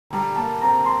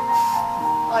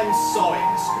I'm sorry,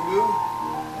 Miss Carew.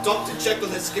 Dr. Jekyll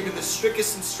has given the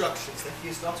strictest instructions that he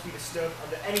is not to be disturbed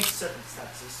under any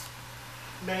circumstances.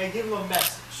 May I give him a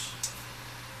message?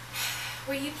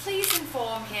 Will you please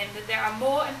inform him that there are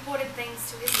more important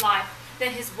things to his life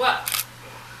than his work,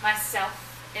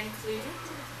 myself included?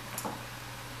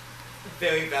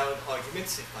 Very valid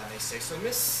arguments, if I may say so,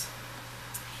 miss.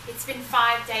 It's been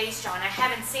 5 days, John. I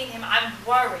haven't seen him. I'm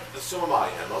worried. So am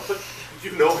I, Emma, but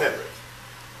you know Henry.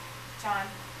 John,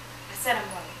 I said I'm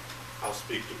worried. I'll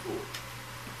speak to Poole.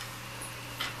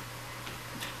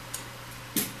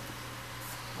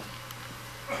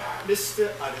 Mr.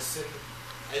 Utterson,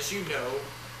 as you know,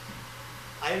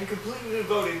 I am completely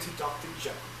devoted to Dr.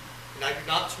 Jekyll, and I do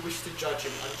not wish to judge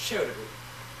him uncharitably.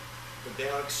 But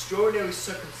there are extraordinary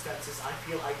circumstances I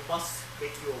feel I must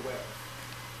make you aware of.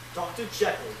 Dr.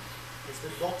 Jekyll has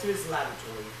been locked in his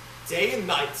laboratory day and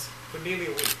night for nearly a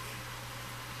week.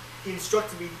 He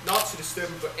instructed me not to disturb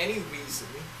him for any reason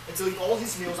and to leave all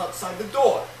his meals outside the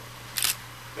door.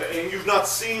 And you've not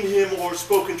seen him or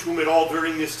spoken to him at all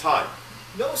during this time?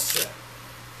 No, sir.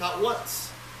 Not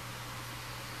once.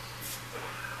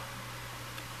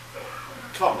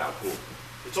 Come now, Poole.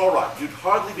 It's all right. You'd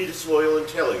hardly be disloyal in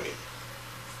telling me.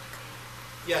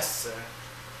 Yes, sir.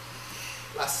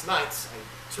 Last night,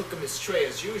 I took him his tray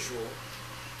as usual,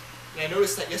 and I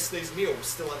noticed that yesterday's meal was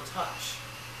still untouched.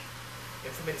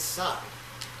 And from inside,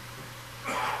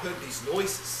 I heard these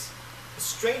noises, the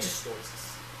strangest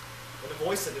noises, and a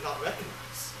voice I did not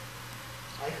recognize.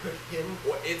 I heard him,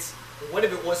 or it, or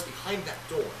whatever it was behind that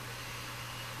door,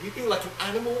 weeping like an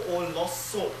animal or a lost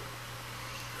soul,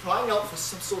 crying out for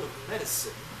some sort of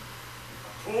medicine.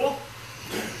 Poole?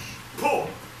 Poole!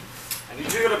 I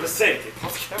need you to forsake it,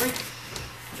 apothecary.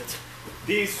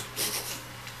 These...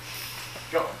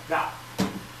 Go, now.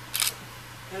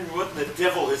 And what in the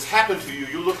devil has happened to you?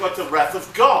 You look like the wrath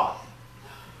of God.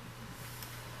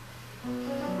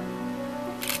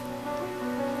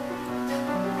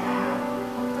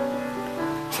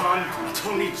 John, I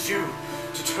don't need you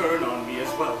to turn on me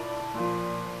as well.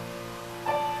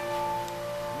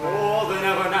 More than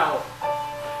ever now, I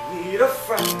need a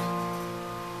friend.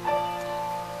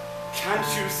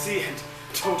 Can't you see and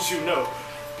don't you know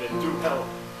I've been through hell?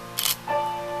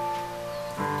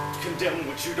 Condemn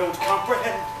what you don't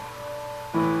comprehend.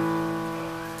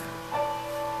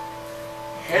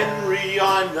 Henry,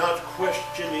 I'm not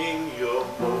questioning your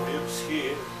motives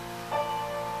here.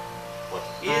 But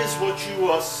is what you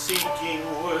are seeking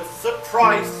worth the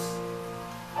price?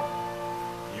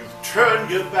 You've turned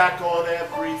your back on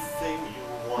everything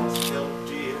you once held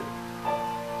dear.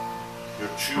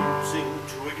 You're choosing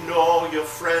to ignore your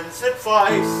friend's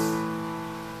advice.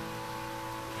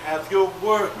 You have your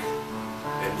work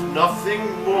and nothing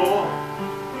more.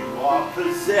 You are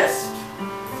possessed.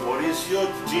 What is your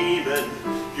demon?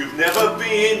 You've never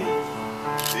been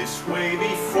this way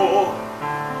before.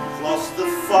 You've lost the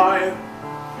fire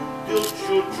you built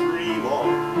your dream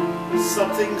on. There's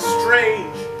something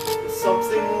strange, there's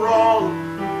something wrong.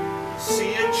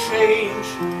 See a change,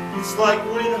 it's like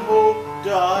when hope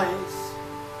dies.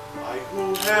 I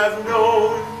who have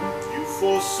known you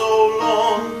for so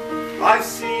long, I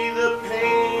see the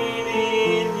pain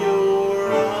in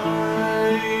your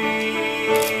eyes.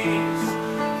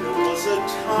 There was a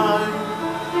time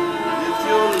you lived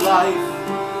your life,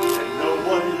 and no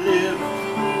one lived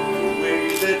the way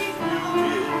that you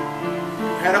did. You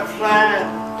had a plan,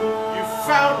 you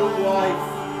found a wife,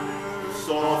 you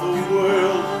saw the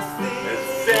world